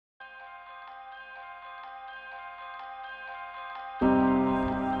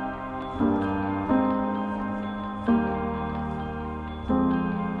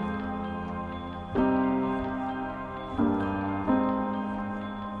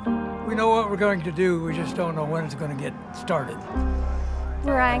We know what we're going to do, we just don't know when it's going to get started.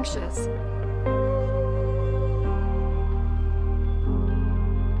 We're anxious.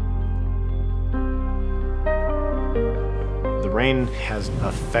 The rain has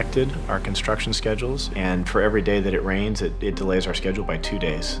affected our construction schedules, and for every day that it rains, it delays our schedule by 2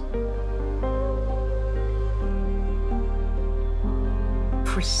 days.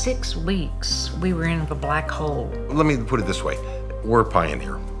 For 6 weeks, we were in a black hole. Let me put it this way. We're a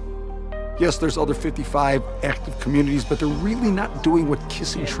pioneer. Yes, there's other 55 active communities, but they're really not doing what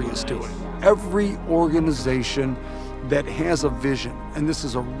Kissing Tree is doing. Every organization that has a vision, and this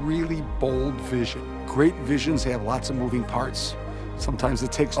is a really bold vision. Great visions have lots of moving parts. Sometimes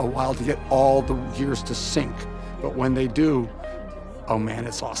it takes a while to get all the gears to sync, but when they do, oh man,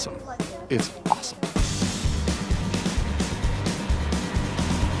 it's awesome. It's awesome.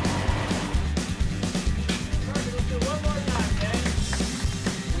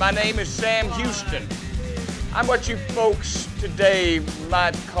 My name is Sam Houston. I'm what you folks today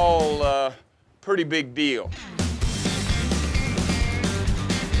might call a pretty big deal.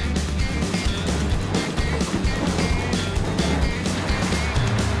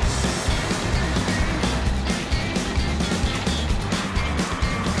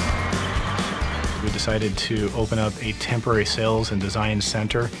 We decided to open up a temporary sales and design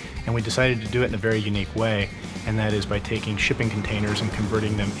center, and we decided to do it in a very unique way, and that is by taking shipping containers and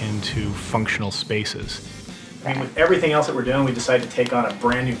converting them into functional spaces. I mean, with everything else that we're doing, we decided to take on a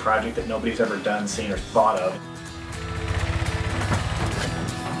brand new project that nobody's ever done, seen, or thought of.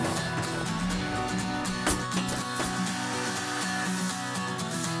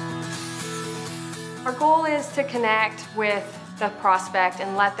 Our goal is to connect with the prospect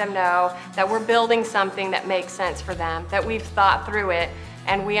and let them know that we're building something that makes sense for them, that we've thought through it,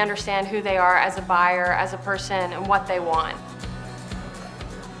 and we understand who they are as a buyer, as a person, and what they want.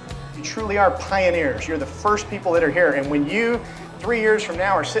 You truly are pioneers. You're the first people that are here, and when you, 3 years from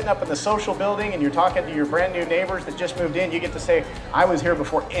now, are sitting up in the social building and you're talking to your brand new neighbors that just moved in, you get to say, I was here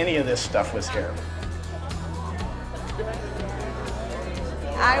before any of this stuff was here.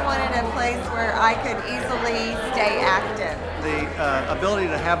 I wanted a place where I could easily stay active. The ability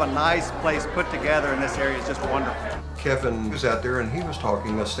to have a nice place put together in this area is just wonderful. Kevin was out there and he was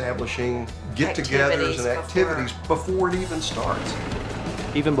talking establishing get-togethers and activities before it even starts.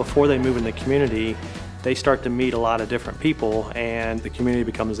 Even before they move in the community, they start to meet a lot of different people and the community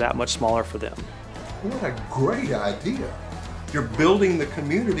becomes that much smaller for them. What a great idea. You're building the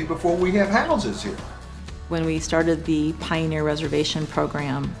community before we have houses here. When we started the Pioneer Reservation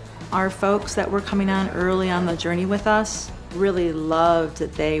Program, our folks that were coming on early on the journey with us really loved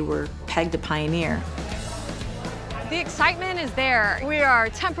that they were pegged to Pioneer. The excitement is there. We are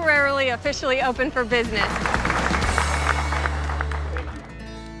temporarily officially open for business.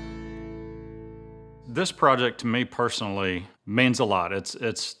 This project to me personally means a lot.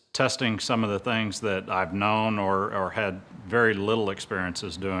 It's testing some of the things that I've known or had very little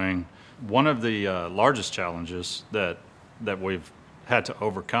experiences doing. One of the largest challenges that we've had to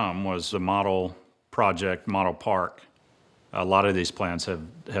overcome was the model project, model park. A lot of these plants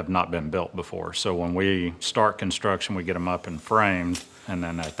have not been built before. So when we start construction, we get them up and framed, and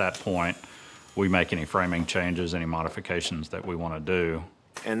then at that point, we make any framing changes, any modifications that we want to do.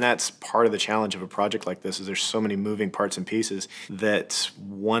 And that's part of the challenge of a project like this, is there's so many moving parts and pieces that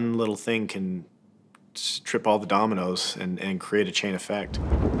one little thing can trip all the dominoes and create a chain effect.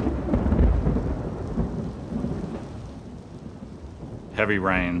 Heavy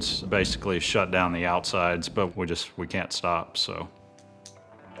rains basically shut down the outsides, but we can't stop, so.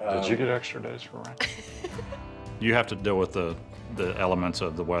 Did you get extra days for rain? You have to deal with the elements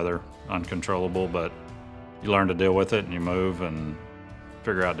of the weather, uncontrollable, but you learn to deal with it and you move and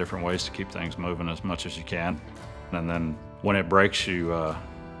figure out different ways to keep things moving as much as you can. And then when it breaks, you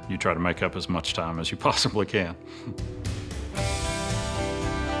try to make up as much time as you possibly can.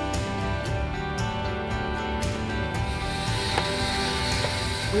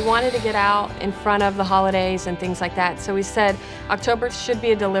 We wanted to get out in front of the holidays and things like that, so we said October should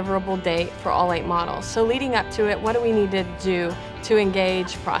be a deliverable date for all 8 models. So leading up to it, what do we need to do to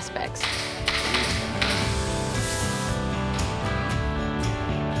engage prospects?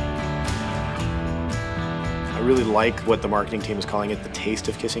 I really like what the marketing team is calling it, the taste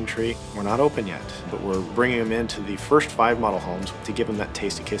of Kissing Tree. We're not open yet, but we're bringing them into the first 5 model homes to give them that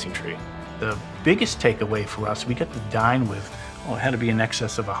taste of Kissing Tree. The biggest takeaway for us, we got to dine with, it had to be in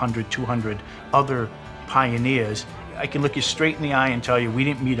excess of 100, 200 other pioneers, I can look you straight in the eye and tell you we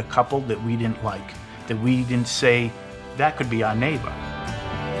didn't meet a couple that we didn't like, that we didn't say that could be our neighbor.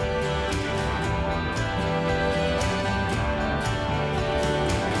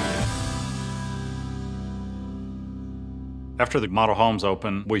 After the model homes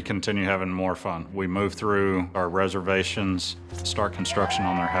open, we continue having more fun. We move through our reservations, start construction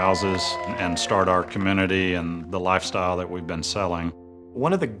on their houses, and start our community and the lifestyle that we've been selling.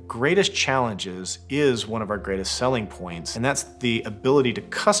 One of the greatest challenges is one of our greatest selling points, and that's the ability to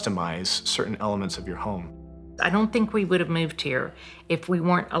customize certain elements of your home. I don't think we would have moved here if we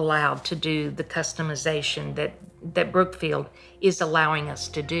weren't allowed to do the customization that Brookfield is allowing us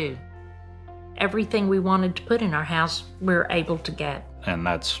to do. Everything we wanted to put in our house, we're able to get. And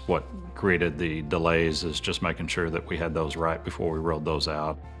that's what created the delays, is just making sure that we had those right before we rolled those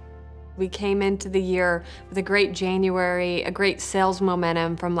out. We came into the year with a great January, a great sales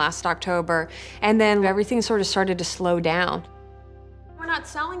momentum from last October, and then everything sort of started to slow down. We're not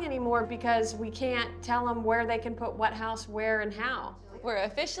selling anymore because we can't tell them where they can put what house, where, and how. We're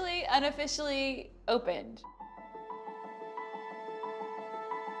officially, unofficially opened.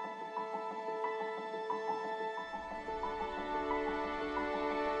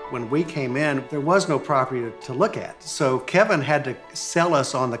 When we came in, there was no property to look at. So Kevin had to sell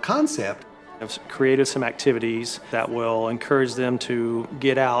us on the concept. I've created some activities that will encourage them to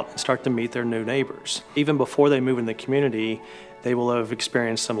get out and start to meet their new neighbors. Even before they move in the community, they will have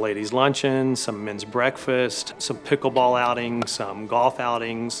experienced some ladies' luncheon, some men's breakfast, some pickleball outings, some golf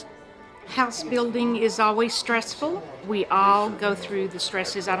outings. House building is always stressful. We all go through the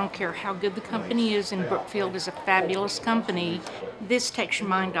stresses. I don't care how good the company is, and Brookfield is a fabulous company. This takes your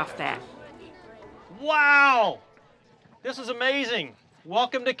mind off that. Wow! This is amazing.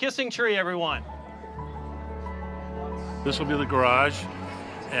 Welcome to Kissing Tree, everyone. This will be the garage,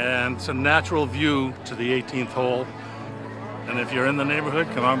 and it's a natural view to the 18th hole. And if you're in the neighborhood,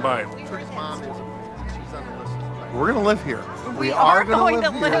 come on by. We're going to live here. We are going to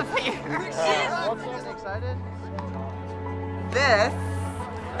live here. This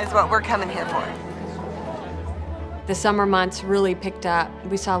is what we're coming here for. The summer months really picked up.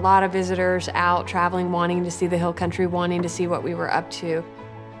 We saw a lot of visitors out traveling, wanting to see the hill country, wanting to see what we were up to.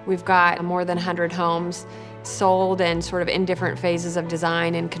 We've got more than 100 homes sold and sort of in different phases of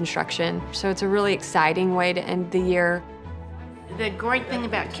design and construction. So it's a really exciting way to end the year. The great thing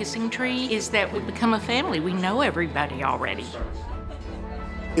about Kissing Tree is that we become a family. We know everybody already.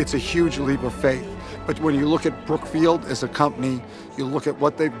 It's a huge leap of faith. But when you look at Brookfield as a company, you look at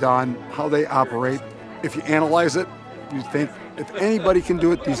what they've done, how they operate. If you analyze it, you think if anybody can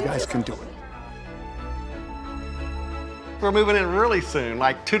do it, these guys can do it. We're moving in really soon,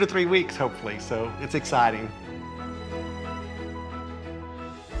 like 2 to 3 weeks, hopefully, so it's exciting.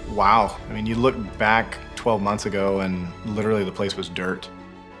 Wow. I mean, you look back 12 months ago and literally the place was dirt.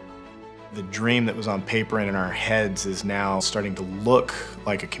 The dream that was on paper and in our heads is now starting to look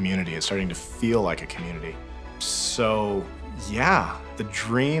like a community. It's starting to feel like a community. So, yeah, the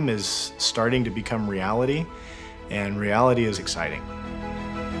dream is starting to become reality, and reality is exciting.